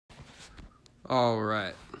All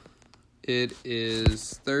right. It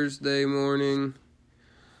is Thursday morning,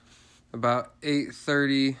 about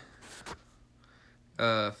 8:30,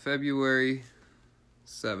 February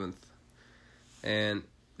 7th. And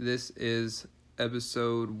this is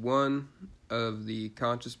episode 1 of the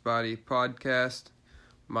Conscious Body podcast,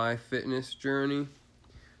 My Fitness Journey.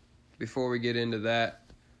 Before we get into that,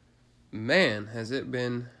 man, has it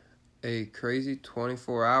been a crazy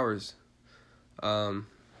 24 hours.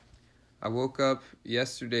 I woke up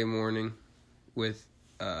yesterday morning with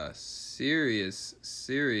a serious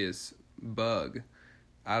bug.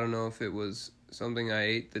 I don't know if it was something I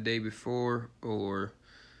ate the day before or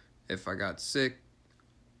if I got sick.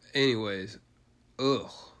 Anyways,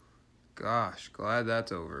 gosh, glad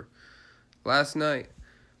that's over. Last night,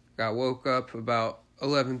 got woke up about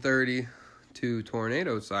 11:30 to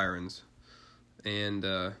tornado sirens. And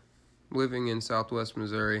living in Southwest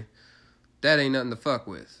Missouri, that ain't nothing to fuck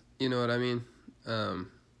with. You know what I mean?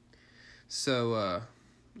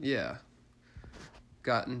 Yeah.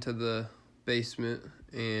 Got into the basement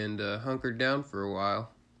and hunkered down for a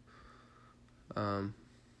while. And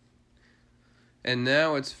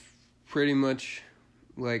now it's pretty much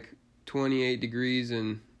like 28 degrees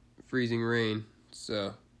and freezing rain.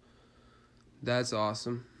 So that's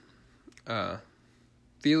awesome.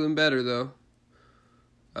 Feeling better though.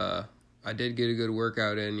 I did get a good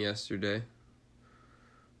workout in yesterday.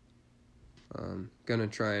 Gonna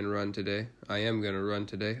try and run today. I am gonna run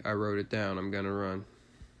today. I wrote it down. I'm gonna run.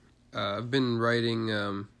 I've been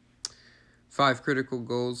writing 5 critical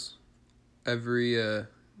goals every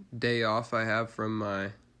day off I have from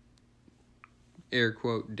my air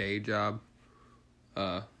quote day job.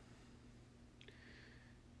 Yeah,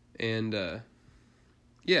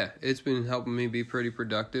 it's been helping me be pretty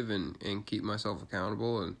productive and keep myself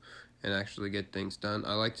accountable and actually get things done.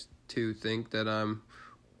 I like to think that I'm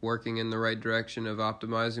working in the right direction of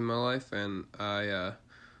optimizing my life, and I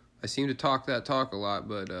seem to talk that talk a lot,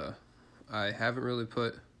 but I haven't really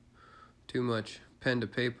put too much pen to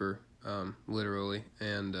paper, literally,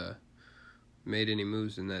 and made any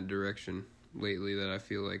moves in that direction lately that I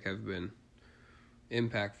feel like have been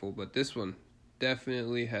impactful. But this one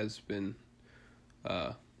definitely has been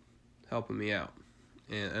helping me out,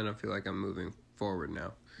 and I feel like I'm moving forward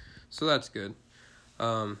now, so that's good.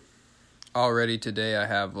 Already today I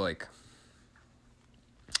have like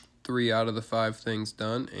 3 out of the 5 things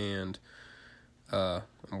done, and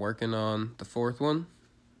I'm working on the 4th one.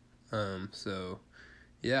 So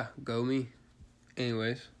yeah, go me.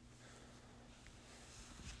 Anyways.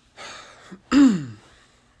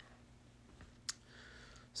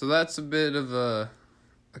 So that's a bit of a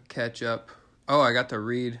catch up. Oh, I got to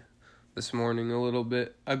read this morning a little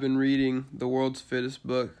bit. I've been reading The World's Fittest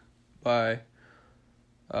Book by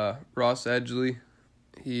Ross Edgley.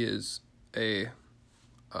 He is a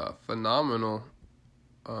phenomenal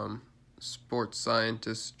sports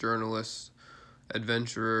scientist, journalist,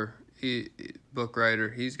 adventurer, book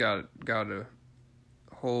writer. He's got a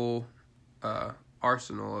whole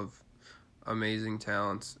arsenal of amazing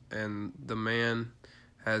talents, and the man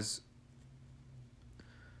has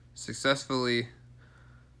successfully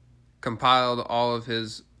compiled all of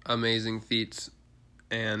his amazing feats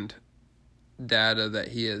and data that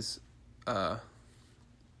he has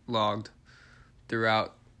logged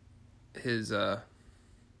throughout his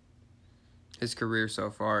career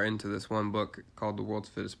so far into this one book called The World's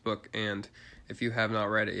Fittest Book. And if you have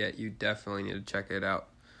not read it yet, you definitely need to check it out.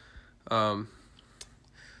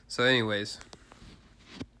 So anyways,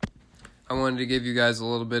 I wanted to give you guys a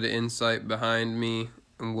little bit of insight behind me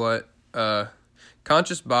and what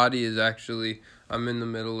Conscious Body is actually. I'm in the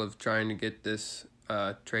middle of trying to get this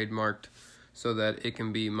trademarked so that it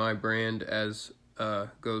can be my brand as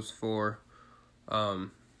goes for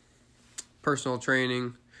personal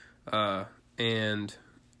training and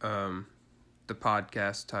the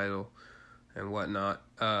podcast title and whatnot.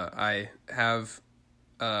 I have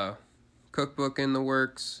a cookbook in the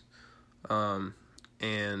works, and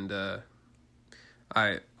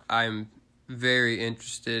I'm very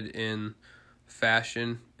interested in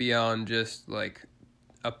fashion beyond just like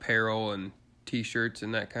apparel and t-shirts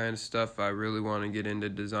and that kind of stuff. I really want to get into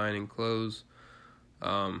designing clothes.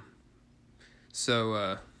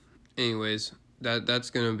 Anyways, that's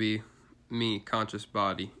gonna be me, Conscious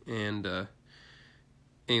Body. And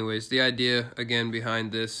anyways, the idea again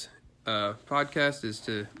behind this podcast is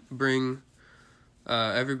to bring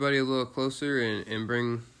everybody a little closer and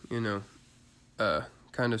bring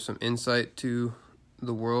kind of some insight to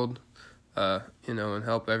the world, and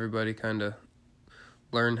help everybody kind of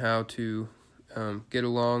learn how to get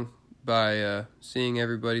along by seeing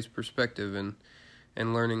everybody's perspective and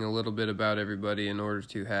and learning a little bit about everybody in order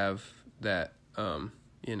to have that,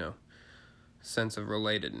 sense of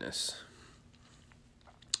relatedness.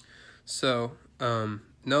 So,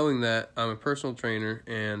 knowing that I'm a personal trainer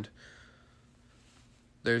and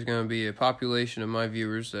there's going to be a population of my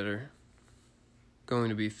viewers that are going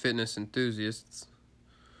to be fitness enthusiasts,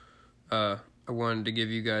 I wanted to give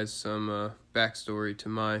you guys some backstory to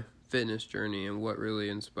my fitness journey and what really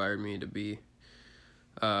inspired me to be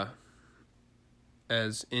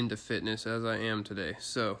as into fitness as I am today.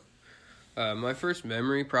 So, my first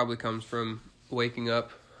memory probably comes from waking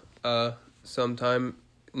up sometime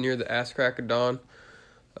near the ass crack of dawn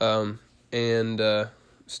and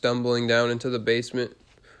stumbling down into the basement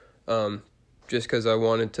just because I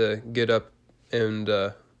wanted to get up and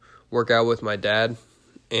work out with my dad.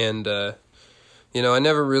 And, I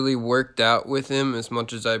never really worked out with him as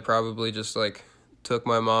much as I probably just, took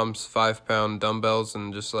my mom's 5-pound dumbbells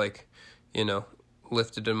and just,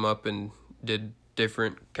 lifted them up and did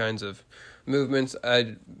different kinds of movements.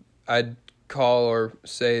 I'd call or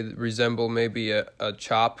say resemble maybe a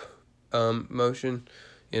chop motion,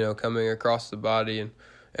 coming across the body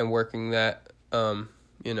and working that,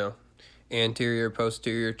 anterior,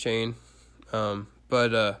 posterior chain.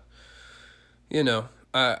 I'd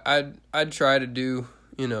try to do,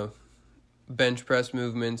 bench press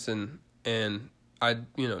movements and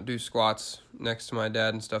I'd, do squats next to my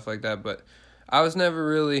dad and stuff like that. But I was never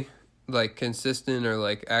really consistent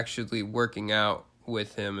or actually working out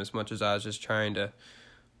with him as much as I was just trying to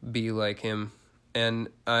be like him. And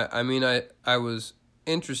I was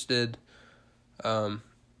interested in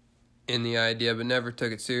the idea, but never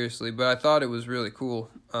took it seriously. But I thought it was really cool.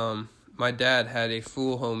 My dad had a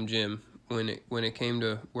full home gym when it came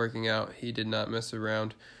to working out. He did not mess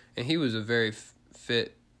around, and he was a very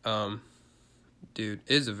fit dude.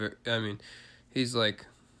 He's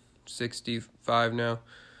 65 now.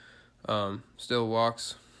 Still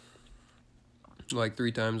walks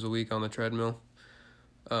 3 times a week on the treadmill.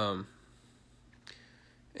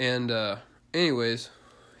 Anyways,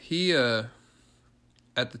 he at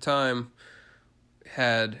the time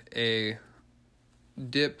had a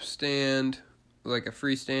dip stand, a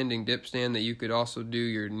freestanding dip stand that you could also do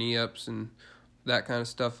your knee ups and that kind of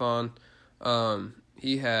stuff on.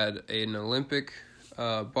 He had an Olympic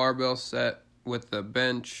barbell set with a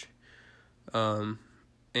bench, and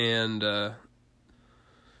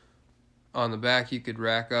on the back you could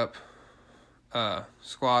rack up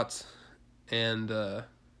squats, and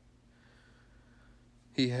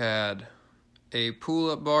he had a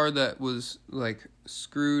pull-up bar that was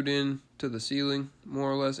screwed in to the ceiling, more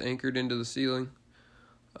or less anchored into the ceiling,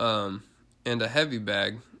 and a heavy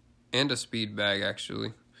bag and a speed bag,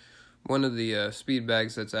 actually. One of the speed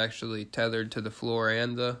bags that's actually tethered to the floor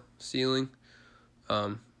and the ceiling,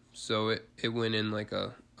 so it went in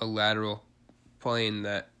a lateral plane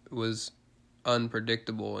that was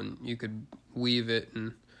unpredictable, and you could weave it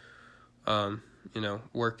and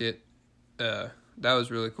work it. That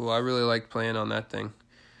was really cool. I really liked playing on that thing.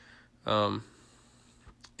 And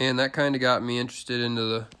that kind of got me interested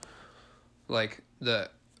into the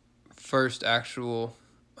first actual,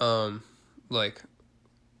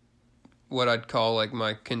 what I'd call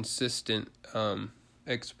my consistent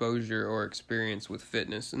exposure or experience with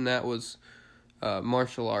fitness, and that was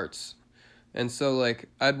martial arts. And so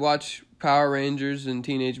I'd watch Power Rangers and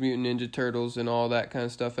Teenage Mutant Ninja Turtles and all that kind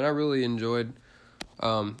of stuff, and I really enjoyed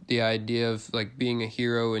the idea of being a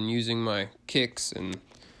hero and using my kicks and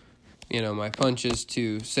my punches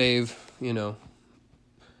to save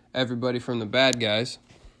everybody from the bad guys.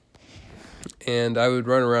 And I would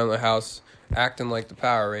run around the house acting like the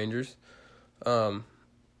Power Rangers. It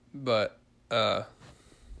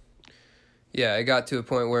got to a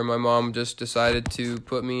point where my mom just decided to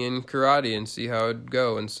put me in karate and see how it'd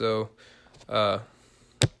go. And so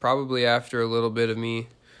probably after a little bit of me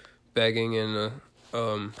begging and a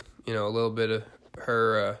little bit of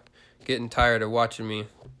her getting tired of watching me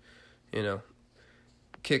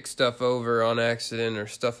kick stuff over on accident or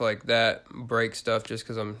stuff like that, break stuff just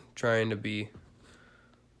because I'm trying to be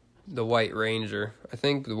the White Ranger. I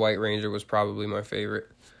think the White Ranger was probably my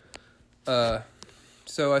favorite.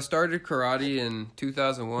 So I started karate in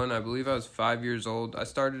 2001. I believe I was 5 years old. I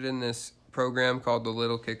started in this program called the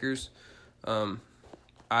Little Kickers.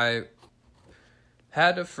 I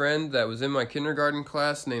had a friend that was in my kindergarten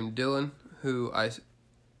class named Dylan, who I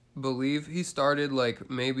believe he started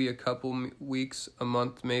maybe a couple weeks, a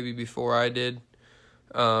month maybe before I did.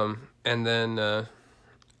 And then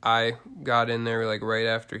I got in there right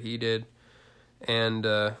after he did. And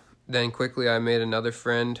then quickly I made another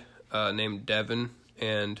friend named Devin.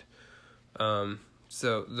 And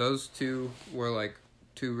so those two were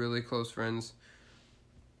two really close friends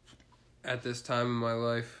at this time in my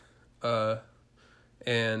life.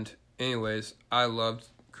 And anyways, I loved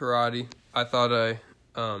karate. I thought I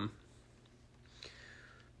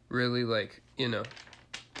really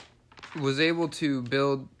was able to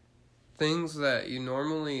build things that you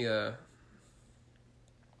normally are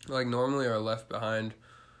left behind,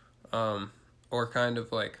 or kind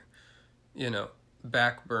of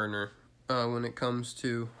back burner when it comes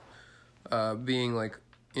to being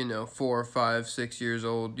 4, 5, 6 years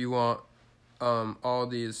old. You want all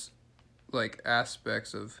these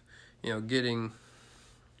aspects of getting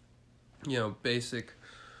basic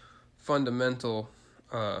fundamental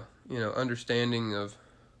understanding of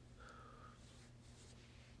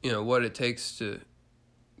what it takes to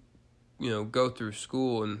go through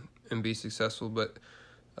school and be successful, but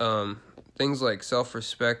things like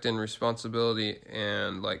self-respect and responsibility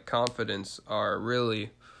and confidence are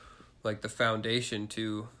really the foundation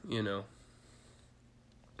to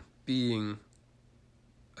being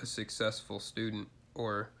a successful student,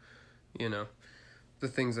 or the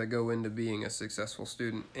things that go into being a successful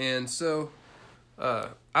student. And so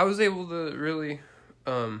I was able to really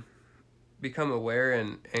become aware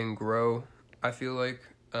and grow, I feel like,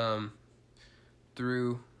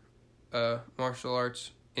 through martial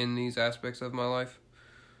arts in these aspects of my life.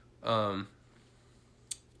 But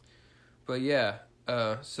yeah,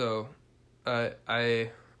 so I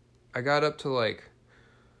got up to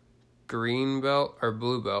green belt or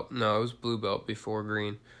blue belt. No, it was blue belt before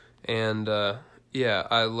green. And yeah,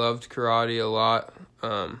 I loved karate a lot.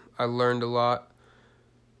 I learned a lot.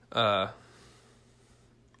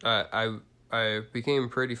 I became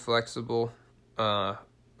pretty flexible.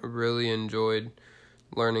 Really enjoyed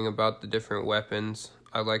learning about the different weapons.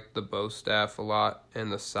 I liked the bow staff a lot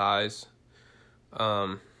and the size.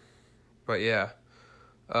 But yeah,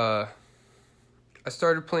 I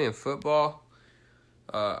started playing football.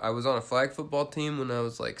 I was on a flag football team when I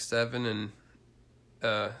was 7 and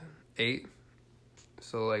 8.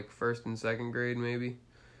 So first and second grade maybe.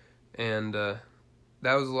 And that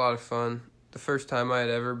was a lot of fun. The first time I had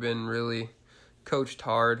ever been really coached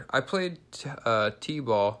hard. I played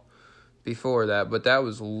t-ball before that, but that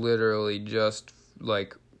was literally just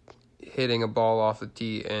hitting a ball off the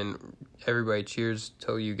tee and everybody cheers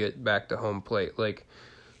till you get back to home plate.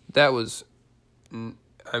 That was,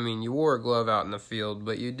 I mean, you wore a glove out in the field,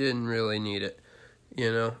 but you didn't really need it.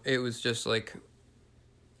 It was just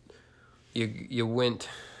you went,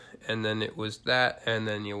 and then it was that, and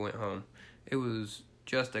then you went home. It was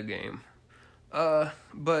just a game.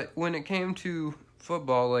 But when it came to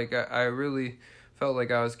football, I really felt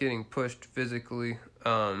like I was getting pushed physically,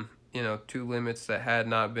 to limits that had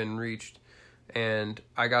not been reached. And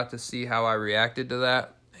I got to see how I reacted to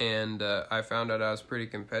that. And I found out I was pretty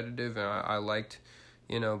competitive, and I liked,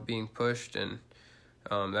 being pushed. And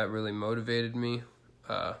that really motivated me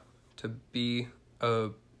to be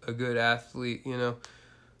a good athlete,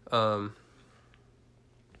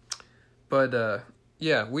 But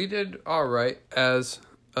yeah, we did all right as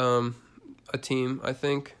a team, I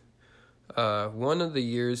think. One of the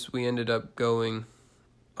years we ended up going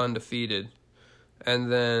undefeated.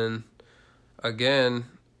 And then again,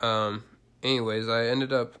 anyways, I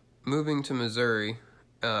ended up moving to Missouri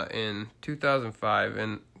in 2005,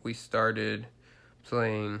 and we started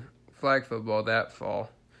playing flag football that fall.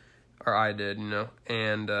 Or I did,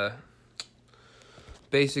 and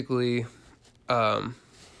basically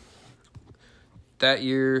that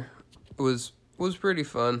year was pretty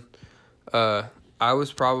fun. I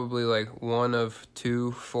was probably one of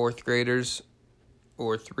 2 4th graders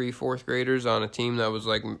or 3 4th graders on a team that was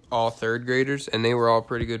all 3rd graders, and they were all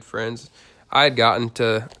pretty good friends. I had gotten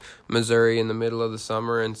to Missouri in the middle of the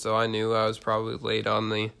summer, and so I knew I was probably late on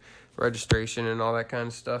the registration and all that kind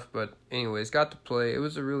of stuff. But anyways, got to play. It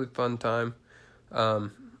was a really fun time.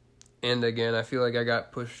 And again, I feel like I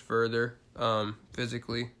got pushed further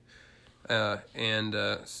physically, and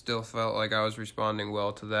still felt like I was responding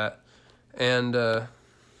well to that. And I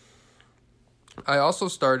also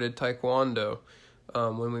started Taekwondo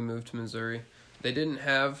when we moved to Missouri. They didn't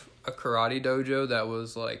have a karate dojo that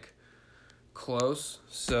was close,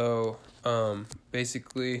 so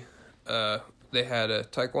basically they had a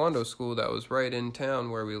Taekwondo school that was right in town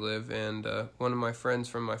where we live, and one of my friends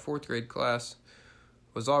from my 4th grade class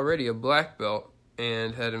was already a black belt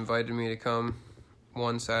and had invited me to come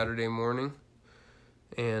one Saturday morning.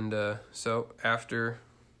 And so after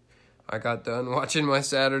I got done watching my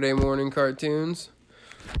Saturday morning cartoons,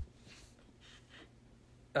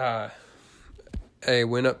 I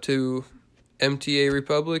went up to MTA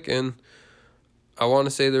Republic, and I want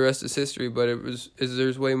to say the rest is history, but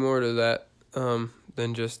there's way more to that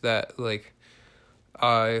than just that. Like,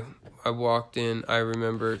 I walked in, I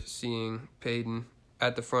remember seeing Peyton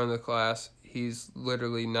at the front of the class. He's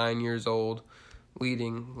literally 9 years old,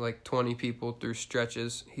 leading like 20 people through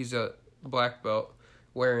stretches. He's a black belt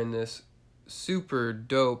wearing this super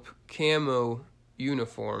dope camo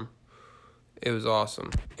uniform. It was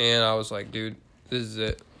awesome. And I was like, dude, this is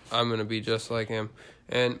it. I'm going to be just like him.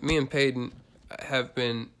 And me and Peyton have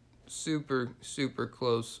been super, super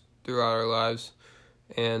close throughout our lives.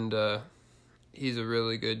 And he's a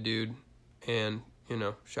really good dude. And,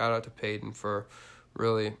 shout out to Peyton for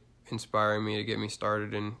really inspiring me to get me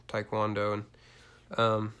started in Taekwondo.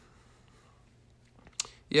 And,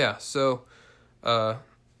 so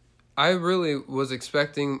I really was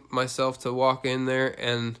expecting myself to walk in there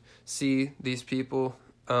and see these people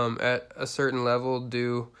at a certain level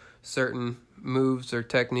do certain moves or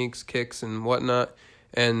techniques, kicks and whatnot,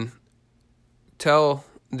 and tell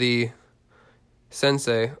the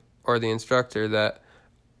sensei or the instructor that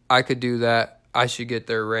I could do that, I should get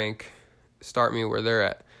their rank, start me where they're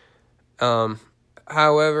at.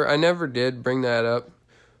 However, I never did bring that up,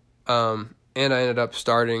 and I ended up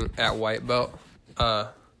starting at white belt.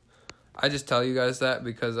 I just tell you guys that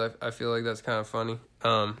because I feel like that's kind of funny.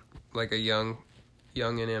 Like a young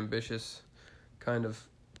and ambitious kind of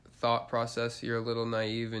thought process. You're a little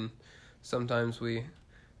naive, and sometimes we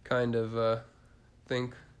kind of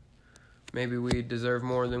think maybe we deserve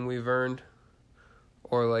more than we've earned,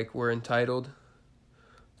 or like we're entitled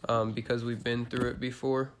because we've been through it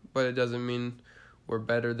before, but it doesn't mean we're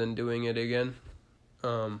better than doing it again.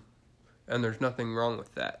 And there's nothing wrong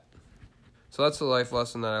with that. So that's the life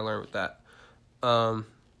lesson that I learned with that.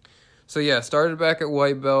 Started back at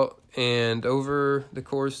white belt, and over the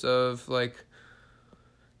course of like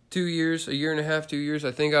 2 years, a year and a half, 2 years,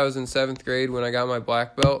 I think I was in 7th grade when I got my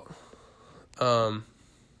black belt.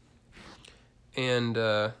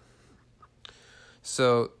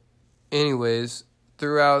 So anyways,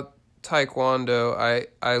 throughout Taekwondo,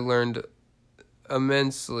 I learned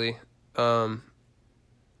immensely how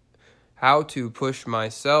to push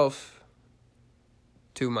myself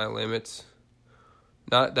to my limits.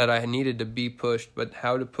 Not that I needed to be pushed, but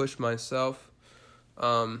how to push myself,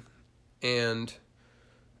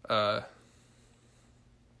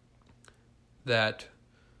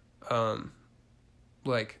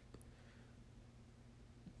 like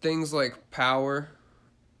things like power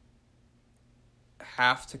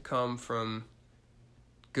have to come from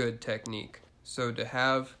good technique. So to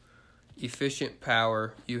have efficient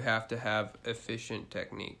power, you have to have efficient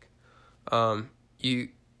technique.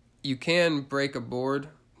 You can break a board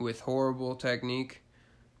with horrible technique,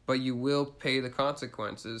 but you will pay the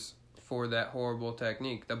consequences for that horrible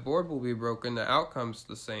technique. The board will be broken, the outcome's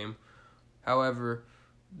the same. However,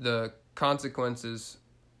 the consequences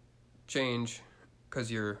change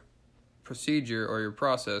because your procedure or your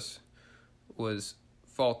process was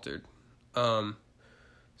faltered.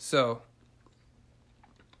 So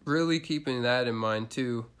really keeping that in mind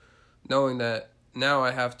too, knowing that now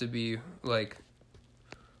I have to be like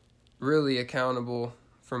really accountable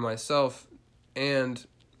for myself, and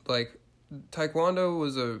like Taekwondo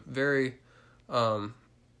was a very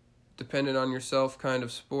dependent on yourself kind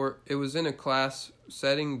of sport. It was in a class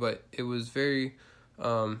setting, but it was very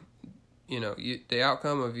the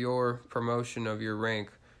outcome of your promotion of your rank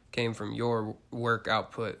came from your work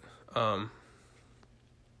output,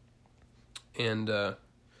 and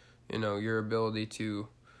your ability to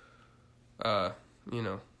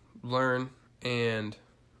learn and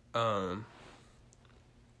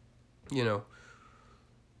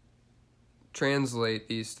translate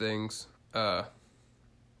these things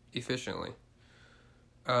efficiently.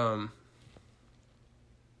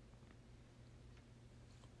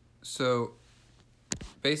 So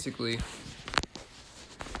basically,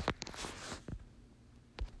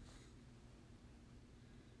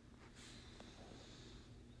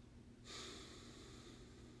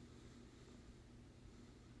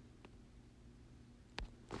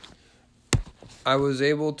 I was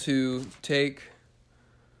able to take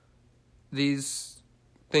these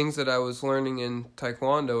things that I was learning in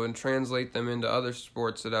Taekwondo and translate them into other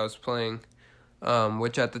sports that I was playing,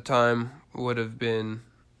 which at the time would have been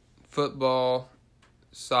football,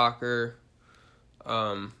 soccer.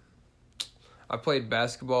 I played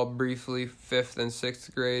basketball briefly, 5th and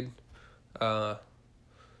 6th grade.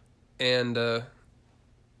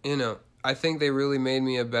 I think they really made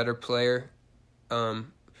me a better player.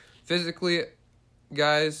 Physically,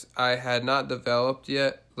 guys, I had not developed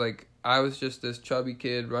yet. Like, I was just this chubby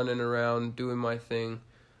kid running around doing my thing.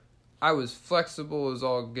 I was flexible as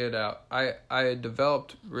all get out. I had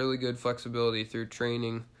developed really good flexibility through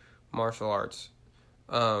training martial arts.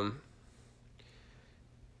 as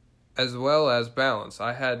well as balance.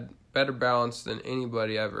 I had better balance than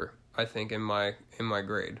anybody ever, I think, in my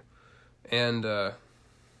grade. And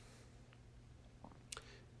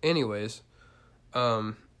anyways,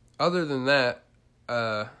 other than that,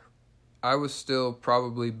 I was still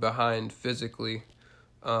probably behind physically,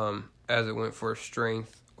 as it went for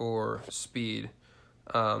strength or speed,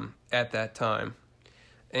 at that time.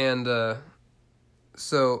 And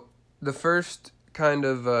so the first kind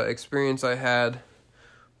of experience I had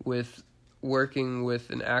with working with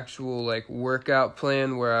an actual like workout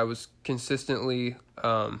plan where I was consistently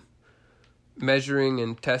measuring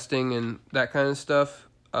and testing and that kind of stuff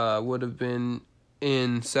would have been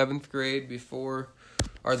in 7th grade the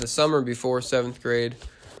summer before 7th grade,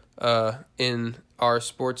 in our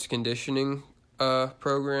sports conditioning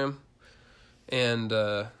program. And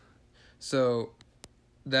so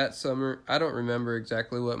that summer, I don't remember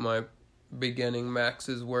exactly what my beginning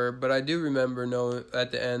maxes were, but I do remember knowing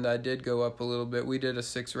at the end I did go up a little bit. We did a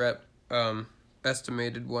 6-rep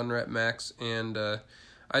estimated 1-rep max, and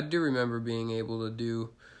I do remember being able to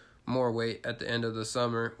do more weight at the end of the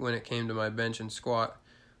summer when it came to my bench and squat.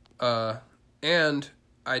 And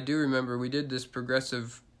I do remember we did this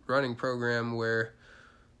progressive running program where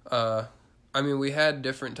we had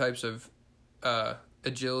different types of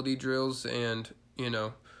agility drills and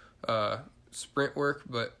sprint work,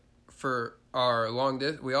 but for our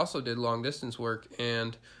we also did long distance work.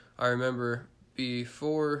 And I remember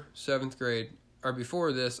before 7th grade, or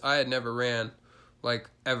before this, I had never ran like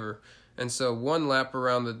ever. And so 1 lap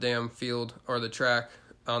around the damn field or the track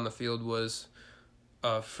on the field was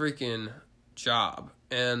a freaking job.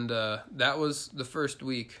 And that was the first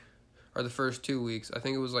week, or the first 2 weeks. I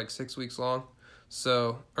think it was like 6 weeks long.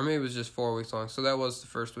 So, or maybe it was just 4 weeks long. So that was the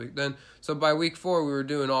first week. So by week 4, we were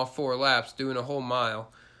doing all 4 laps, doing a whole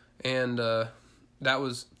mile. And that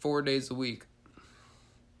was 4 days a week.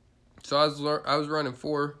 So I was running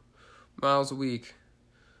 4 miles a week.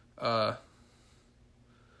 4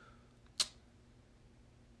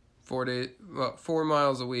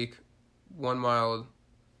 miles a week, 1 mile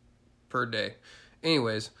per day.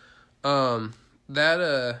 Anyways,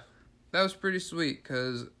 that was pretty sweet,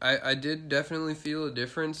 because I did definitely feel a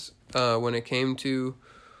difference when it came to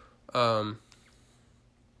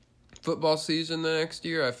football season the next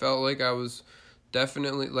year. I felt like I was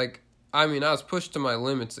definitely, I was pushed to my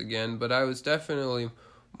limits again, but I was definitely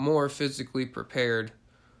more physically prepared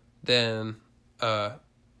than I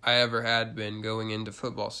ever had been going into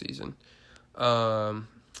football season.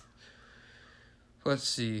 Let's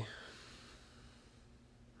see.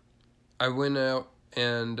 I went out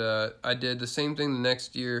and I did the same thing the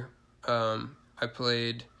next year. I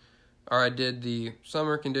did the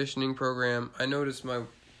summer conditioning program. I noticed my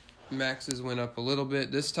maxes went up a little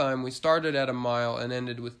bit. This time we started at a mile and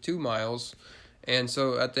ended with 2 miles. And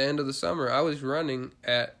so at the end of the summer, I was running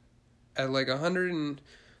at like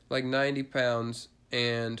 190 pounds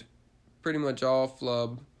and pretty much all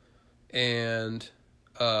flub, and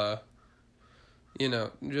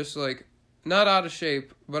just like not out of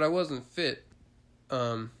shape, but I wasn't fit.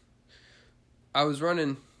 I was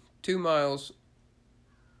running 2 miles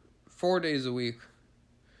 4 days a week.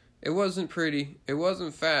 It wasn't pretty, it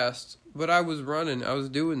wasn't fast, but I was running, I was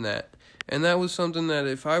doing that. And that was something that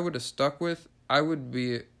if I would have stuck with, I would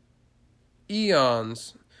be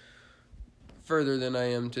eons further than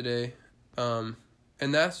I am today. And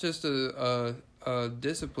that's just a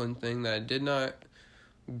discipline thing that did not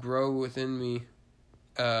grow within me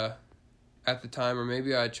at the time, or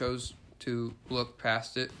maybe I chose to look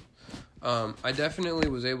past it. I definitely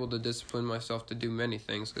was able to discipline myself to do many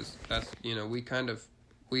things, because that's,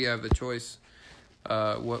 we have a choice.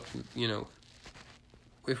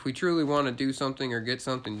 If we truly want to do something or get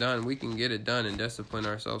something done, we can get it done and discipline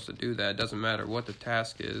ourselves to do that. It doesn't matter what the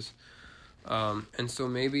task is. And so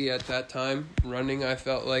maybe at that time, running, I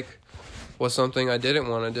felt like, was something I didn't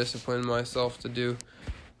want to discipline myself to do.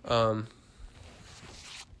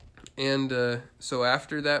 So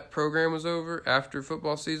after that program was over, after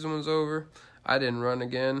football season was over, I didn't run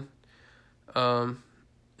again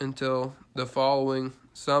until the following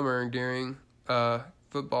summer during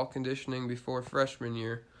football conditioning before freshman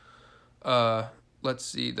year. Let's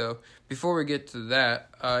see, though. Before we get to that,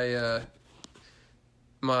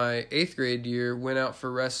 my 8th grade year went out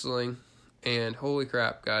for wrestling, and holy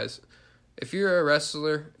crap, guys. If you're a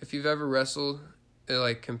wrestler, if you've ever wrestled,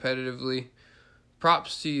 competitively,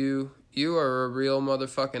 props to you. You are a real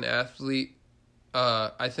motherfucking athlete.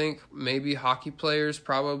 I think maybe hockey players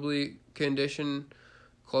probably condition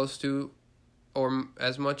close to or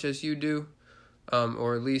as much as you do,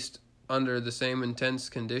 or at least under the same intense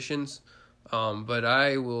conditions. But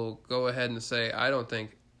I will go ahead and say I don't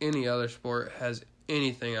think any other sport has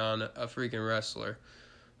anything on a freaking wrestler.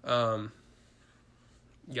 Y'all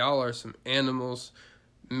are some animals,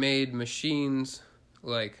 made machines,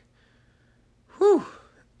 like, whew.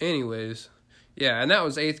 Anyways, yeah, and that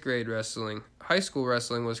was 8th grade wrestling. High school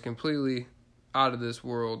wrestling was completely out of this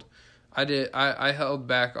world. I held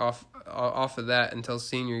back off of that until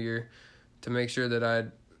senior year to make sure that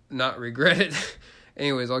I'd not regret it.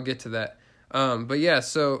 Anyways, I'll get to that. But yeah,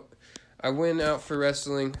 so I went out for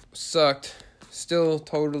wrestling, sucked, still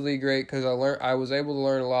totally great because I was able to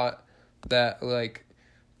learn a lot that, like,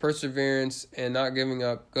 perseverance and not giving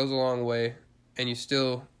up goes a long way, and you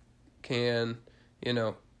still can,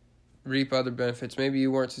 reap other benefits. Maybe you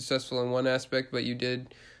weren't successful in one aspect, but you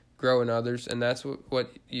did grow in others, and that's what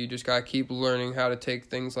you just got to keep learning, how to take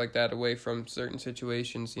things like that away from certain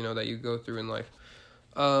situations, that you go through in life.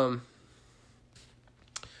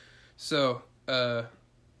 So,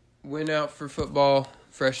 went out for football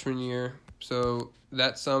freshman year. So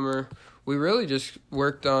that summer, we really just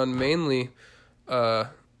worked on mainly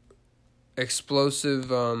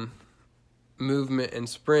explosive movement and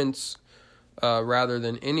sprints rather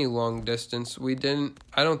than any long distance.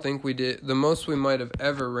 I don't think we did. The most we might have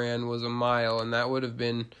ever ran was a mile, and that would have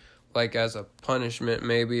been like as a punishment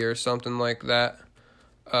maybe or something like that.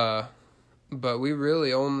 But we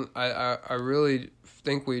really I really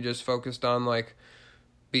think we just focused on like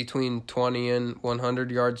between 20 and 100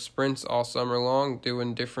 yard sprints all summer long,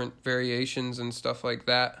 doing different variations and stuff like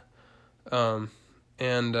that.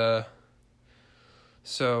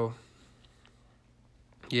 So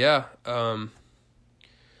yeah,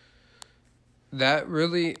 that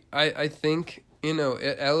really, I think,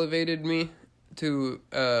 it elevated me to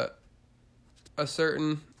a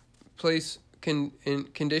certain place in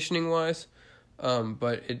conditioning wise.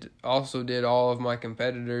 But it also did all of my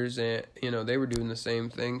competitors, and they were doing the same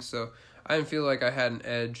thing. So I didn't feel like I had an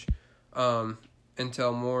edge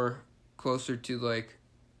until more closer to like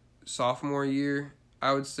sophomore year,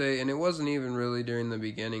 I would say. And it wasn't even really during the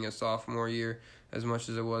beginning of sophomore year as much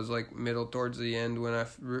as it was like middle towards the end when I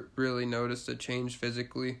really noticed a change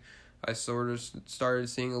physically. I sort of started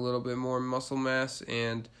seeing a little bit more muscle mass,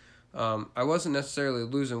 and I wasn't necessarily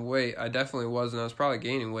losing weight. I definitely wasn't. I was probably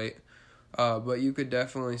gaining weight. But you could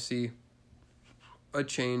definitely see a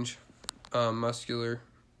change muscularly.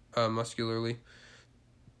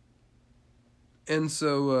 And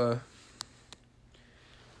so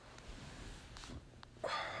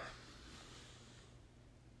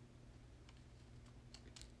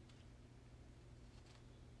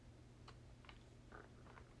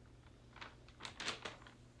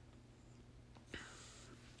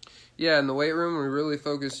yeah, in the weight room we really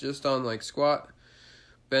focused just on like squat,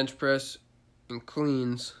 bench press, and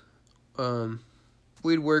cleans.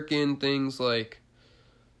 We'd work in things like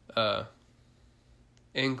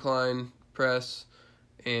incline press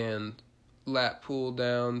and lat pull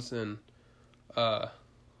downs, and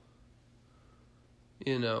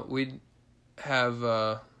we'd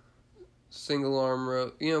have single arm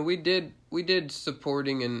row. We did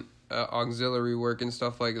supporting and auxiliary work and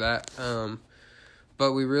stuff like that.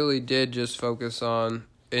 But we really did just focus on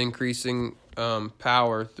increasing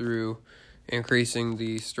power through increasing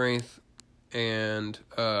the strength and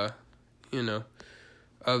of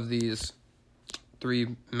these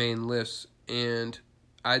 3 main lifts. And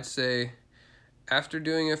I'd say after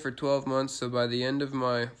doing it for 12 months, so by the end of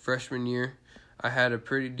my freshman year, I had a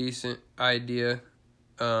pretty decent idea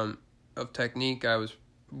of technique. I was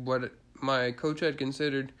what my coach had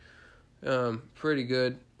considered pretty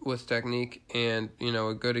good with technique, and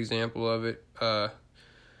a good example of it.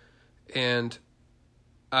 And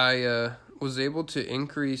I was able to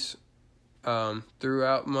increase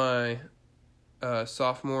throughout my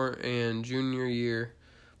sophomore and junior year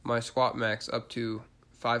my squat max up to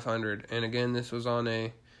 500. And again, this was on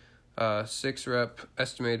a 6 rep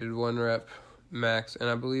estimated 1 rep max, and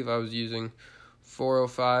I believe I was using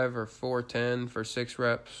 405 or 410 for 6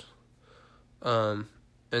 reps.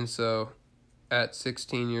 And so at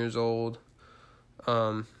 16 years old,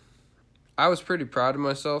 I was pretty proud of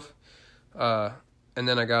myself. And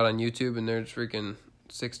then I got on YouTube, and there's freaking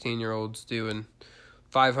 16-year-olds doing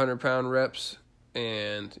 500-pound reps,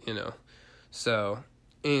 and so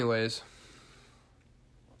anyways,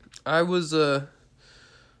 I was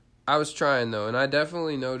trying though, and I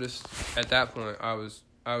definitely noticed at that point I was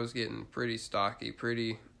getting pretty stocky,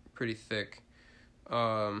 pretty thick,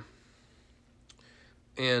 and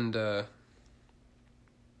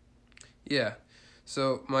yeah,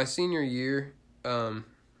 so my senior year, and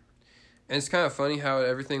it's kind of funny how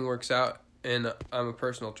everything works out, and I'm a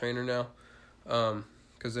personal trainer now,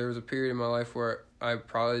 because there was a period in my life where I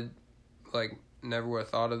probably like never would have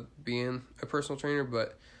thought of being a personal trainer,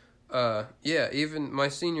 but yeah, even my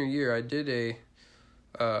senior year, I did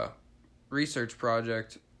a research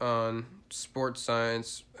project on sports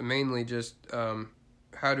science, mainly just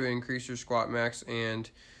how to increase your squat max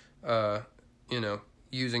and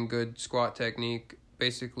using good squat technique,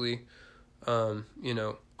 basically,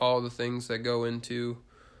 all the things that go into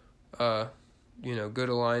good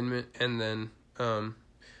alignment, and then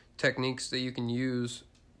techniques that you can use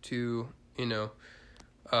to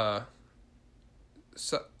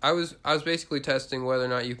so I was basically testing whether or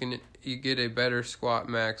not you get a better squat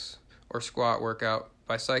max or squat workout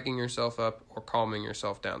by psyching yourself up or calming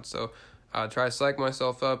yourself down. So I try to psych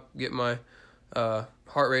myself up, get my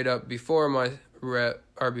heart rate up before my rep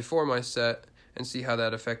or before my set, and see how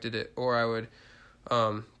that affected it. Or I would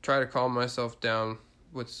try to calm myself down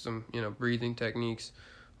with some breathing techniques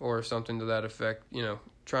or something to that effect.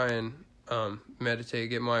 Try and meditate,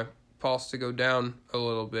 get my pulse to go down a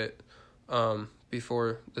little bit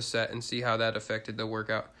before the set, and see how that affected the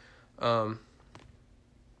workout. And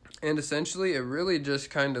essentially, it really just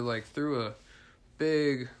kind of like threw a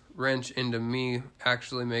big wrench into me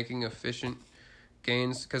actually making efficient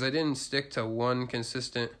gains, because I didn't stick to one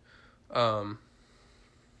consistent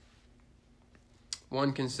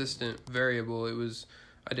variable.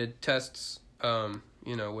 I did tests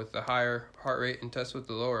with the higher heart rate and tests with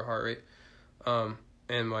the lower heart rate,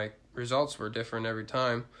 and my results were different every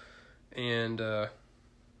time. And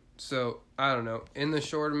so I don't know, in the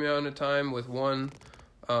short amount of time with one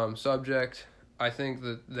subject, I think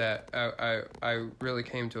that I really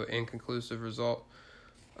came to an inconclusive result.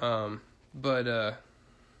 But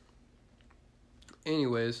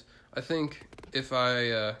anyways, I think if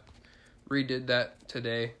I redid that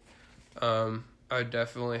today, I'd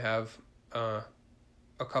definitely have a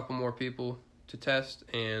couple more people to test,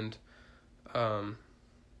 and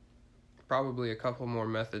probably a couple more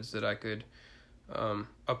methods that I could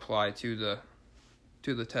apply to the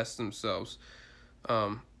tests themselves,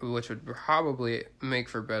 which would probably make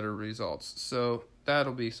for better results. So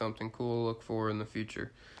that'll be something cool to look for in the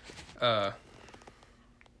future. But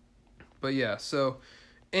yeah, so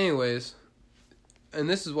anyways, and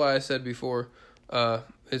this is why I said before,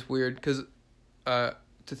 it's weird because to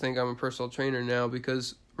think I'm a personal trainer now,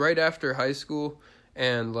 because right after high school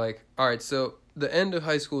and alright, so the end of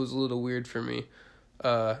high school is a little weird for me.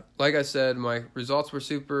 Like I said, my results were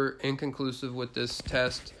super inconclusive with this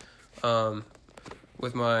test,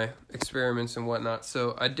 with my experiments and whatnot.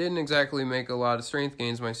 So I didn't exactly make a lot of strength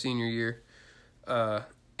gains my senior year.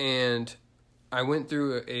 And I went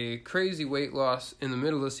through a crazy weight loss in the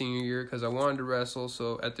middle of senior year because I wanted to wrestle.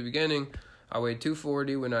 So at the beginning, I weighed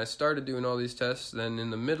 240 when I started doing all these tests. Then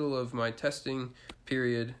in the middle of my testing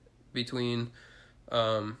period between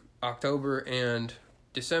October and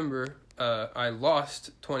December, I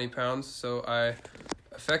lost 20 pounds. So I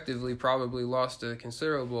effectively probably lost a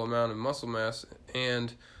considerable amount of muscle mass.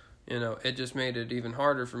 And, it just made it even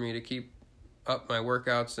harder for me to keep up my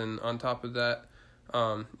workouts. And on top of that,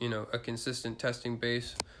 a consistent testing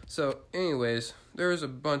base. So anyways, there was a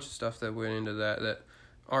bunch of stuff that went into that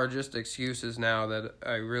are just excuses now that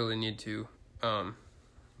I really need to,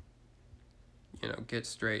 get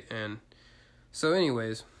straight. And so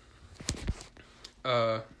anyways,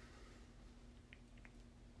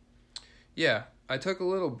 yeah, I took a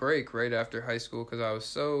little break right after high school because I was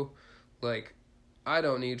so, I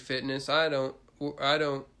don't need fitness. I don't,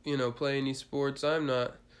 play any sports. I'm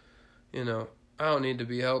not, I don't need to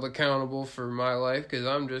be held accountable for my life because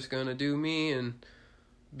I'm just going to do me and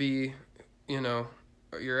be,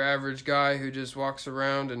 your average guy who just walks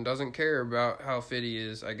around and doesn't care about how fit he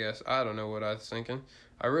is, I guess. I don't know what I was thinking.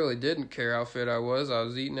 I really didn't care how fit I was. I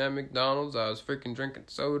was eating at McDonald's. I was freaking drinking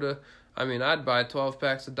soda. I mean, I'd buy 12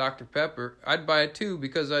 packs of Dr. Pepper. I'd buy 2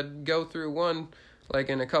 because I'd go through one,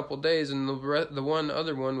 in a couple days, and the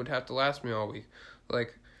other one would have to last me all week. I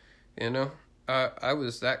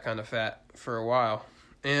was that kind of fat for a while.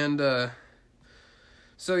 And,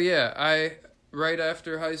 so yeah, I, right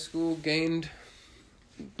after high school,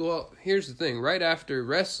 here's the thing. Right after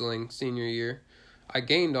wrestling senior year, I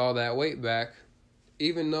gained all that weight back,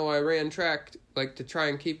 even though I ran track, to try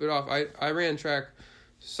and keep it off. I ran track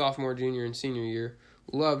sophomore, junior, and senior year.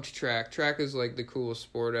 Loved track. Track is, the coolest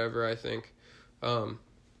sport ever, I think. I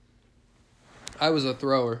was a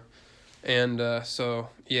thrower. And so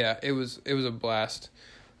yeah, it was a blast.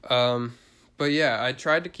 But yeah, I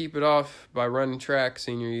tried to keep it off by running track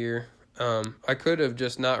senior year. I could have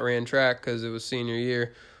just not ran track because it was senior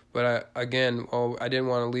year, but I didn't want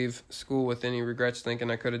to leave school with any regrets,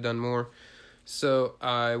 thinking I could have done more. So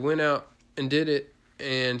I went out and did it,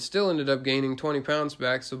 and still ended up gaining 20 pounds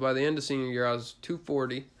back. So by the end of senior year, I was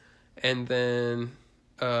 240. And then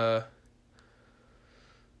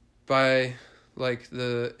by like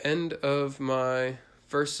the end of my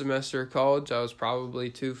first semester of college, I was probably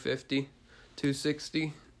 250,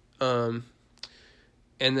 260. And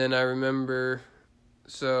then I remember,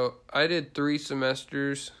 so I did 3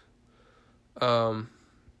 semesters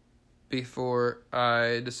before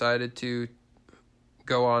I decided to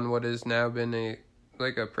go on what has now been a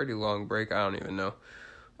pretty long break. I don't even know.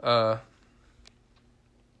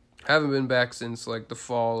 Haven't been back since like the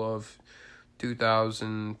fall of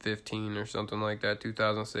 2015 or something like that,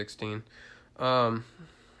 2016. But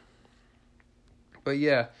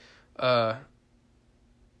yeah, at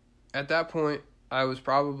that point, I was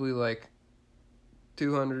probably like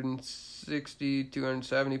 260,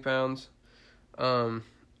 270 pounds.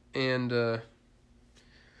 And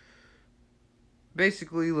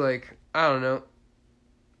basically, like, I don't know,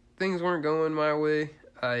 things weren't going my way.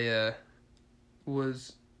 I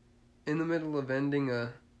was in the middle of ending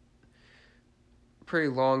a pretty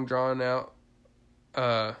long, drawn out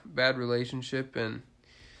bad relationship, and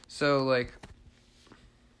so like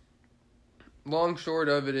long short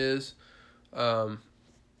of it is I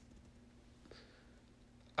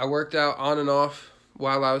worked out on and off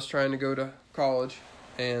while I was trying to go to college,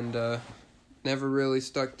 and never really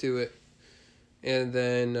stuck to it, and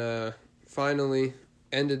then finally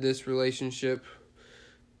ended this relationship,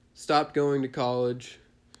 stopped going to college,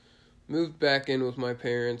 moved back in with my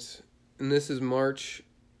parents, and this is March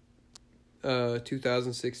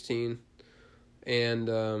 2016,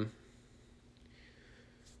 and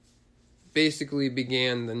basically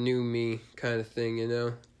began the new me kind of thing, you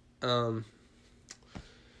know.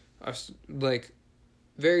 I was like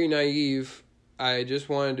very naive. I just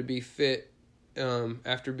wanted to be fit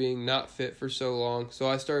after being not fit for so long. So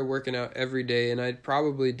I started working out every day, and I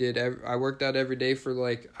probably did. I worked out every day for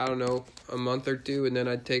like, I don't know, a month or two, and then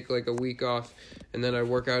I'd take like a week off, and then I'd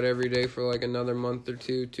work out every day for like another month or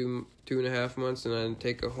two and a half months, and then I'd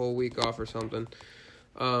take a whole week off or something.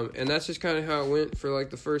 And that's just kind of how it went for like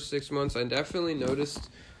the first 6 months. I definitely noticed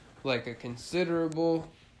like a considerable,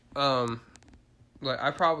 like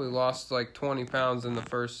I probably lost like 20 pounds in the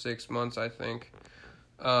first 6 months, I think.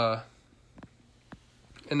 And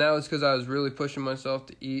that was because I was really pushing myself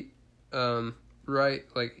to eat right,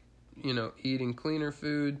 like, you know, eating cleaner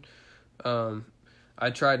food. I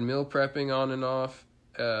tried meal prepping on and off.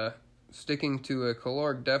 Sticking to a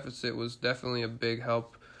caloric deficit was definitely a big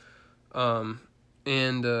help. You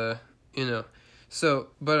know, so,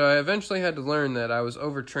 but I eventually had to learn that I was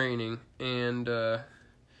overtraining, and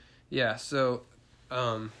yeah, so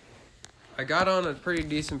I got on a pretty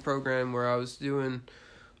decent program where I was doing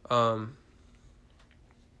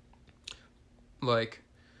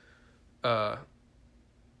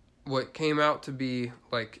what came out to be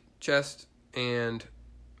like chest and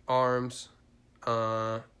arms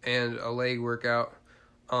and a leg workout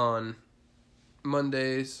on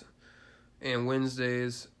Mondays and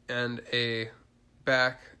Wednesdays, and a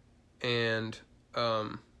back and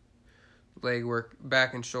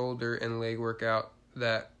back and shoulder and leg workout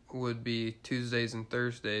that would be Tuesdays and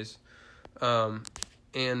Thursdays.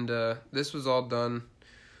 This was all done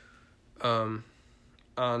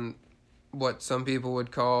on what some people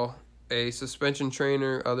would call a suspension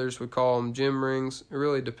trainer, others would call them gym rings. It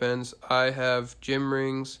really depends. I have gym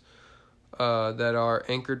rings that are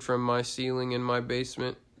anchored from my ceiling in my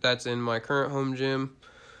basement. That's in my current home gym.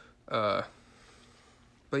 But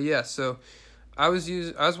yeah, so I was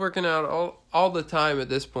working out all the time at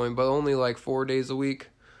this point, but only like 4 days a week.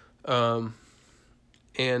 And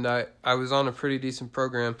I was on a pretty decent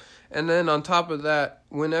program. And then on top of that,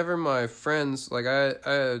 whenever my friends, like I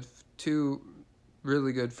had 2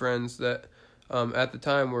 really good friends that at the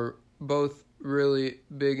time were both really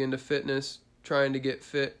big into fitness, trying to get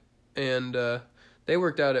fit, and they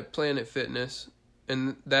worked out at Planet Fitness,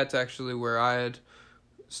 and that's actually where I had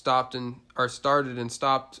started and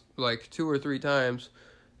stopped like 2 or 3 times,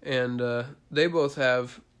 and they both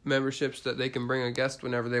have memberships that they can bring a guest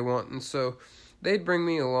whenever they want, and so they'd bring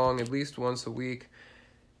me along at least once a week,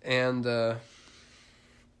 and I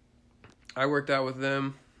worked out with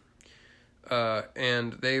them,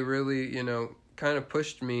 and they really, you know, kind of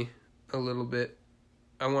pushed me a little bit.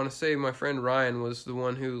 I want to say my friend Ryan was the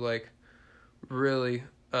one who, like, really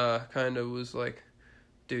kind of was like,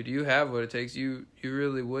 dude, you have what it takes. You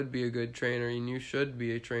really would be a good trainer, and you should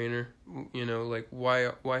be a trainer. You know, like,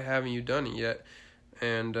 why haven't you done it yet?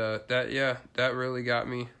 And that really got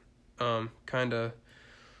me kind of,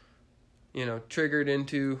 you know, triggered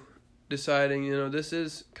into deciding, you know, this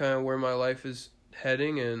is kind of where my life is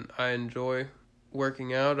heading, and I enjoy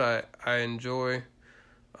working out. I enjoy,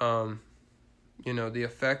 the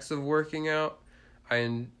effects of working out.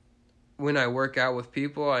 When I work out with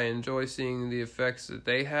people, I enjoy seeing the effects that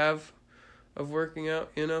they have of working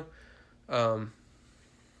out,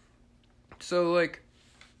 So, like,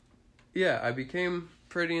 yeah, I became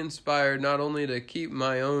pretty inspired not only to keep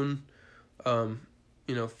my own,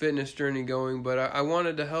 fitness journey going, but I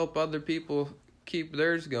wanted to help other people keep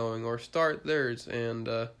theirs going or start theirs and,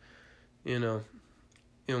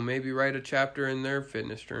 maybe write a chapter in their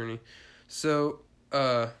fitness journey. So,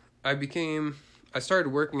 I started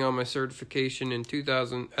working on my certification at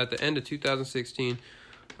the end of 2016,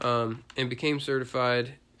 and became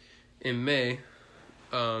certified in May.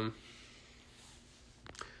 And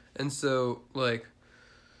so, like,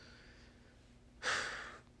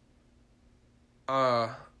 as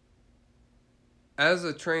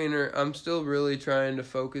a trainer, I'm still really trying to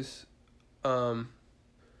focus,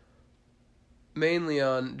 mainly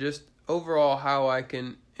on just overall how I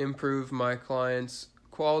can improve my clients'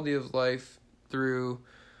 quality of life through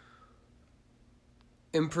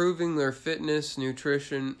improving their fitness,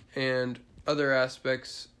 nutrition, and other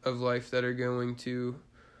aspects of life that are going to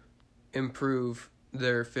improve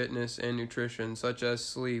their fitness and nutrition, such as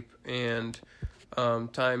sleep and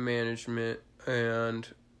time management and,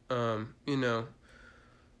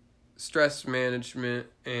 stress management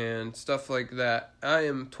and stuff like that. I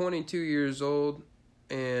am 22 years old,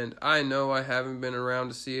 and I know I haven't been around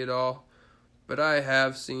to see it all, but I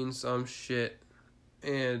have seen some shit,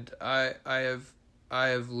 and I have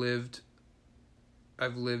lived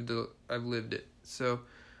it. So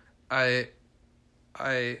I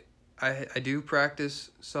do practice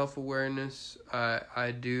self-awareness. I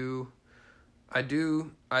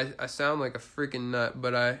sound like a freaking nut,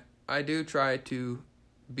 but I do try to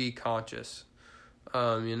be conscious.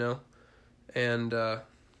 And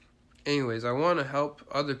anyways, I want to help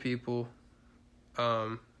other people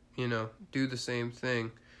do the same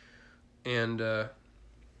thing. And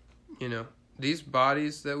these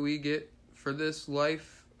bodies that we get for this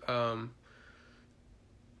life, for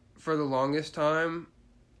the longest time,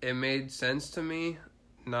 it made sense to me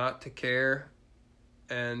not to care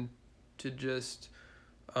and to just,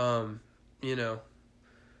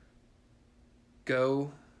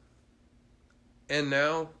 go. And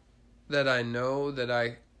now that I know that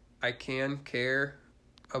I can care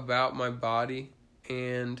about my body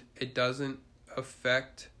and it doesn't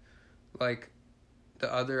affect, like,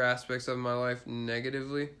 the other aspects of my life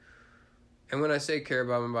negatively. And when I say care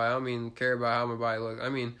about my body, I don't mean care about how my body looks. I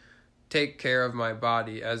mean take care of my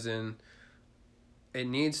body, as in it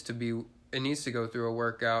needs to go through a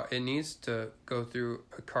workout. It needs to go through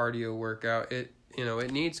a cardio workout. It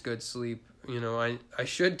needs good sleep. I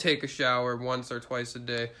should take a shower once or twice a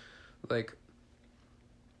day. Like,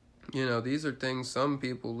 these are things some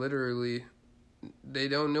people literally, they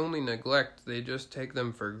don't only neglect, they just take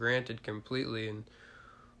them for granted completely. And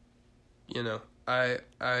I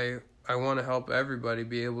want to help everybody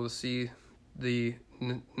be able to see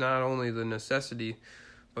not only the necessity,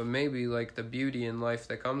 but maybe like the beauty in life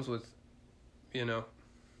that comes with,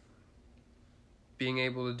 being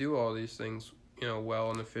able to do all these things, well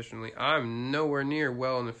and efficiently. I'm nowhere near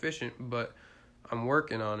well and efficient, but I'm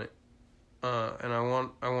working on it. And I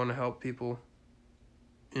want to help people,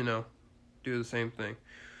 do the same thing.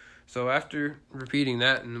 So after repeating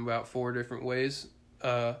that in about 4 different ways,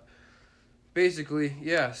 basically,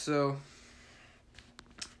 yeah, so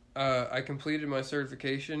I completed my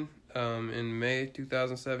certification in May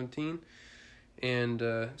 2017 and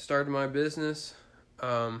started my business.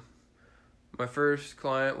 My first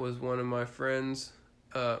client was one of my friends.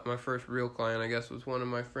 My first real client, I guess, was one of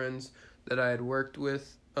my friends that I had worked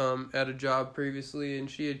with at a job previously, and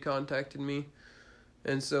she had contacted me.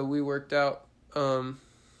 And so we worked out for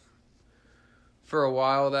a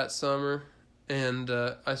while that summer, and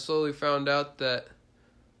I slowly found out that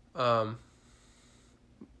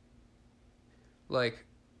like,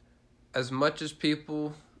 as much as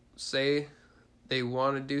people say they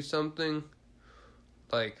want to do something,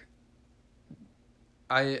 like,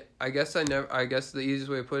 I guess the easiest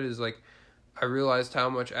way to put it is, like, I realized how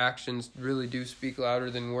much actions really do speak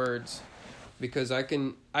louder than words, because I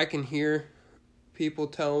can hear people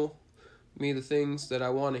tell me the things that I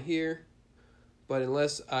want to hear, but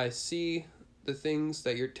unless I see the things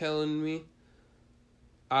that you're telling me,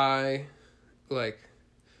 I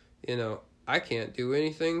can't do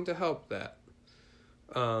anything to help that.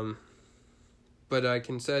 But I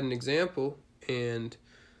can set an example, and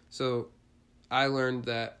so I learned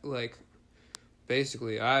that, like,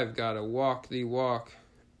 basically I've got to walk the walk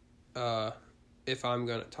if I'm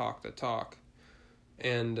going to talk the talk.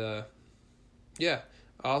 And, yeah,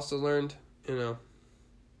 I also learned, I'm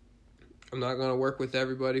not going to work with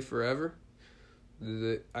everybody forever.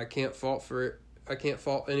 I can't fault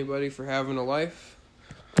anybody for having a life.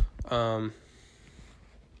 Yeah,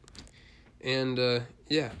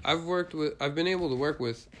 I've been able to work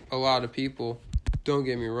with a lot of people. Don't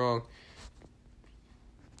get me wrong.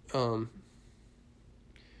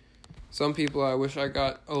 Some people I wish I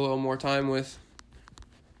got a little more time with,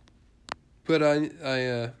 but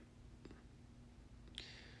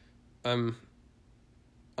I'm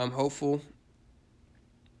hopeful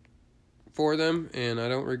for them, and I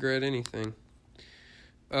don't regret anything.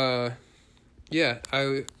 Yeah,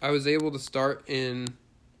 I was able to start in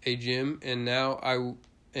a gym, and now I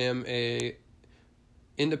am a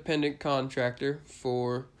independent contractor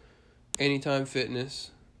for Anytime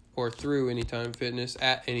Fitness, or through Anytime Fitness,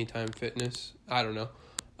 at Anytime Fitness, I don't know,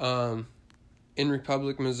 in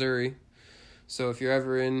Republic, Missouri. So if you're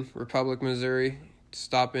ever in Republic, Missouri,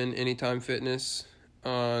 stop in Anytime Fitness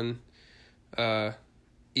on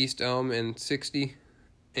East Elm and 60,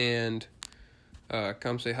 and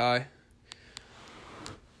come say hi.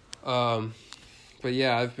 But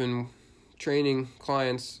yeah, I've been training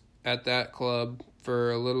clients at that club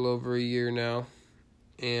for a little over a year now,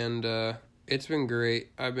 and it's been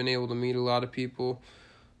great. I've been able to meet a lot of people.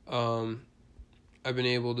 I've been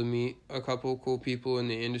able to meet a couple cool people in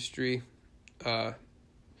the industry, and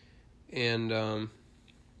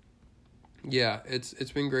yeah,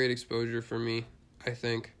 it's been great exposure for me, I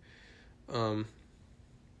think.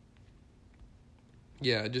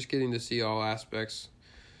 Yeah, just getting to see all aspects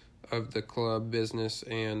of the club business,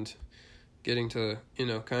 and getting to,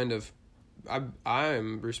 kind of,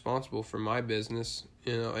 I'm responsible for my business,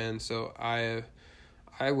 and so I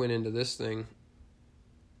went into this thing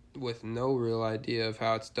with no real idea of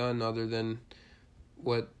how it's done, other than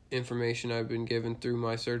what information I've been given through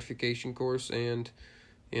my certification course, and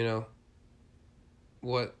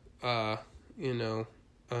what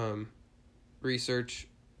research,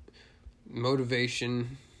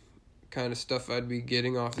 motivation kind of stuff I'd be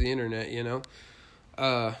getting off the internet,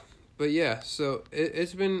 but yeah, so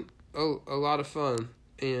it's been a lot of fun,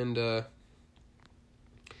 and I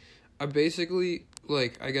basically,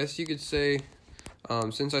 I guess you could say,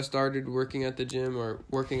 since I started working at the gym, or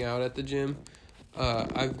working out at the gym,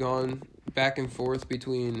 I've gone back and forth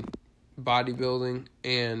between bodybuilding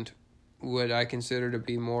and what I consider to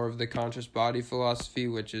be more of the conscious body philosophy,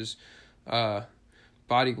 which is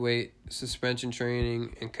body weight, suspension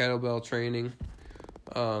training, and kettlebell training.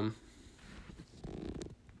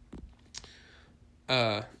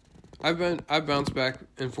 I've bounced back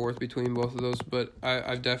and forth between both of those, but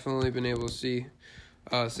I've definitely been able to see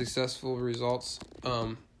successful results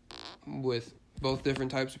with both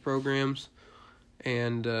different types of programs,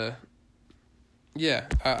 and yeah,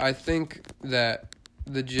 I think that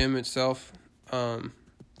the gym itself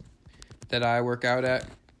that I work out at,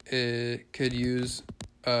 it could use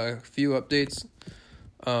a few updates,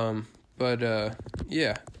 but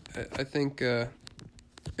yeah, I think it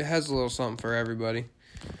has a little something for everybody,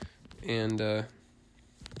 and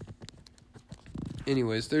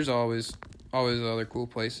anyways, there's always other cool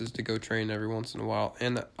places to go train every once in a while,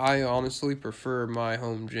 and I honestly prefer my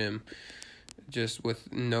home gym, just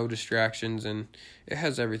with no distractions, and it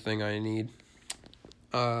has everything I need.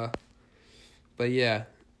 But yeah,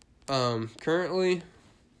 currently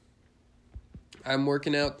I'm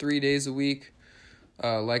working out 3 days a week,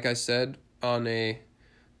 like I said, on it's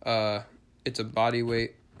a body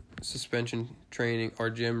weight suspension training, or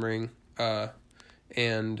gym ring,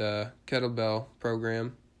 and kettlebell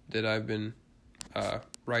program that I've been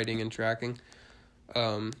writing and tracking.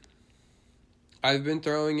 I've been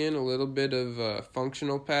throwing in a little bit of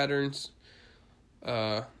functional patterns.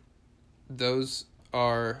 Those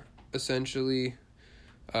are essentially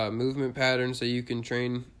movement patterns that you can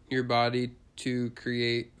train your body to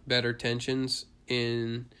create better tensions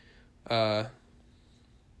in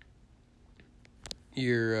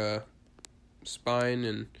your spine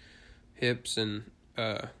and hips and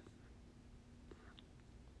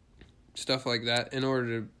stuff like that, in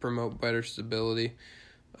order to promote better stability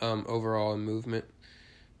overall in movement.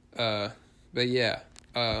 But yeah,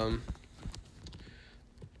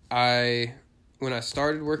 when I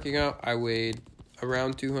started working out, I weighed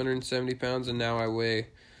around 270 pounds, and now the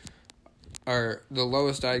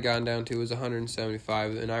lowest I'd gotten down to was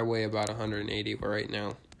 175, and I weigh about 180 right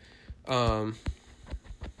now.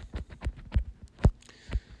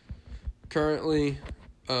 Currently,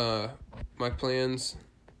 my plans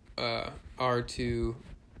are to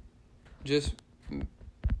just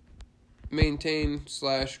maintain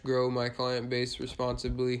 / grow my client base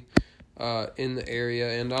responsibly in the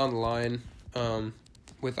area and online,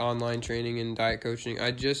 with online training and diet coaching.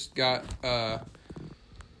 I just got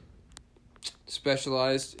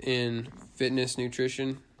specialized in fitness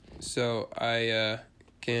nutrition, so I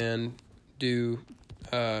can do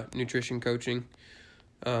nutrition coaching,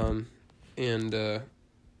 and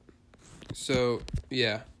so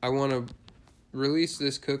yeah, I want to release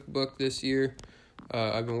this cookbook this year.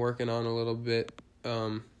 I've been working on a little bit,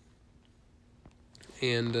 and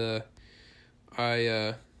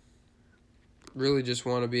I really just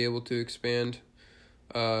want to be able to expand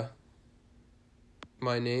my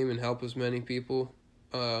name and help as many people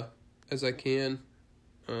as I can.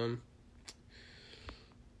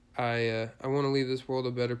 I want to leave this world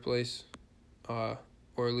a better place, or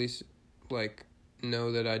at least like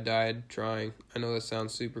know that I died trying. I know that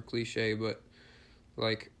sounds super cliche, but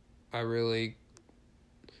like I really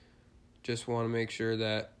just want to make sure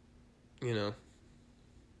that, you know,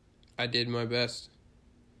 I did my best.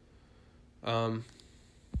 But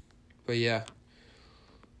yeah,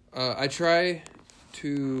 I try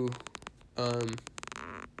to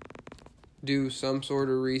do some sort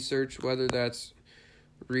of research, whether that's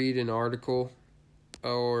read an article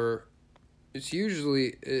or it's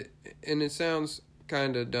usually, and it sounds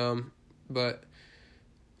kind of dumb, but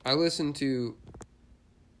I listen to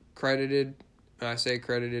credited. I say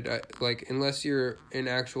credited, like, unless you're an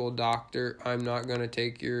actual doctor, I'm not going to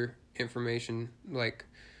take your information, like,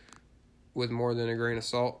 with more than a grain of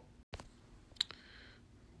salt.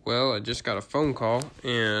 Well, I just got a phone call,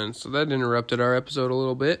 and so that interrupted our episode a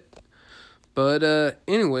little bit. But,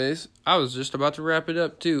 anyways, I was just about to wrap it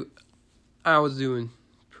up, too. I was doing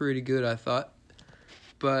pretty good, I thought.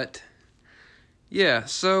 But, yeah,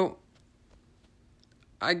 so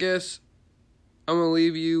I guess I'm going to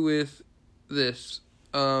leave you with this.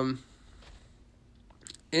 In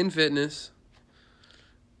fitness,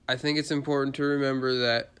 I think it's important to remember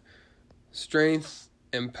that strength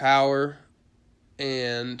and power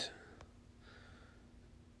and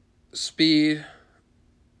speed,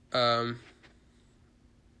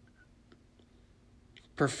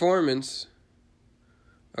 performance,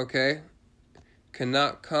 okay,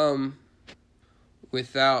 cannot come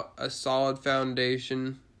without a solid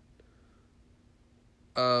foundation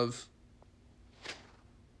of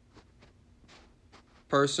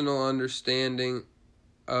personal understanding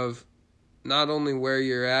of not only where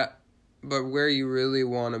you're at, but where you really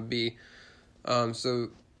want to be. So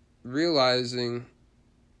realizing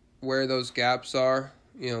where those gaps are,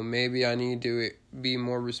 you know, maybe I need to be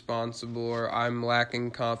more responsible, or I'm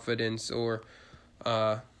lacking confidence, or,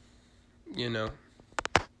 you know,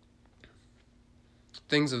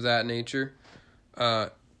 things of that nature.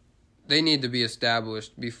 They need to be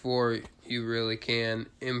established before you really can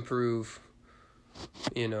improve,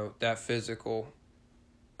 you know, that physical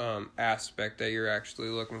aspect that you're actually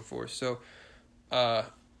looking for. So, I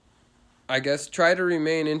guess try to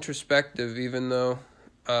remain introspective, even though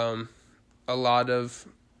a lot of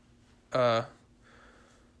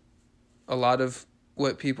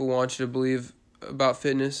what people want you to believe about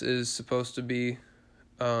fitness is supposed to be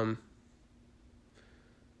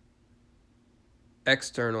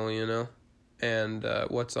external, you know, and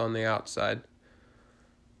what's on the outside.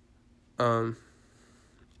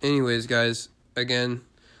 Anyways, guys, again,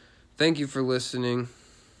 thank you for listening.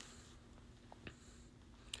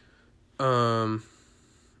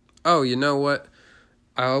 Oh, you know what?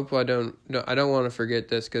 I hope I don't want to forget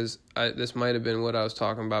this, because this might have been what I was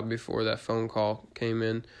talking about before that phone call came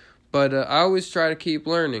in. But I always try to keep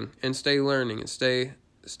learning and stay learning and stay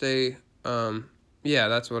yeah,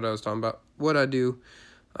 that's what I was talking about. What I do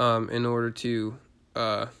in order to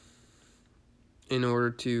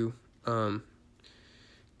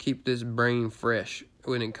keep this brain fresh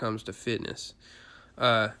when it comes to fitness.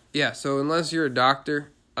 Yeah, so unless you're a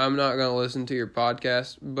doctor, I'm not going to listen to your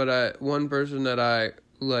podcast, but one person that I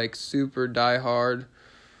like super diehard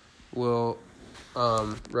will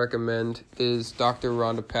recommend is Dr.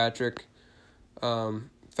 Rhonda Patrick.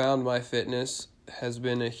 Found My Fitness has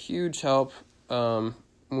been a huge help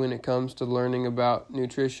when it comes to learning about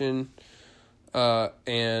nutrition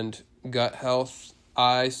and gut health.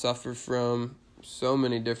 I suffer from so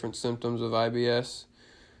many different symptoms of IBS,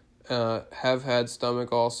 have had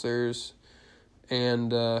stomach ulcers,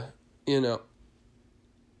 and, you know,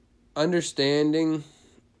 understanding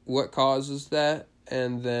what causes that,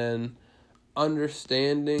 and then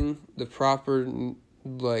understanding the proper,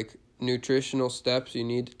 like, nutritional steps you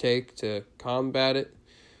need to take to combat it,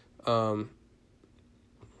 are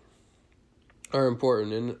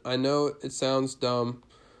important. And I know it sounds dumb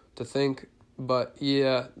to think, but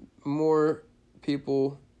yeah, more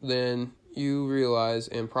people than you realize,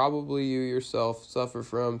 and probably you yourself, suffer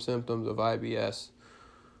from symptoms of IBS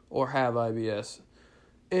or have IBS.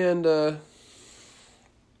 And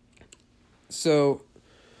so,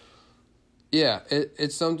 yeah,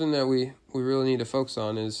 it's something that we really need to focus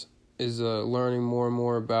on is learning more and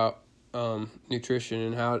more about nutrition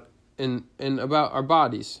and how and about our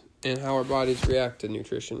bodies and how our bodies react to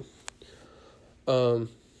nutrition. But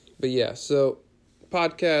yeah, so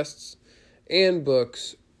podcasts and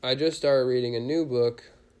books. I just started reading a new book.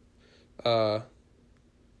 I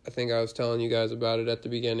think I was telling you guys about it at the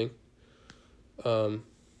beginning. The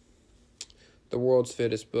World's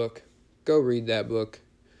Fittest Book. Go read that book.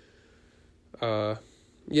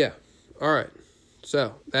 Yeah. All right.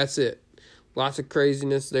 So that's it. Lots of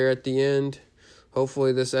craziness there at the end.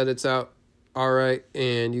 Hopefully this edits out all right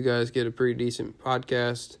and you guys get a pretty decent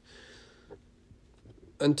podcast.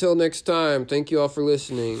 Until next time, thank you all for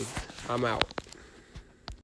listening. I'm out.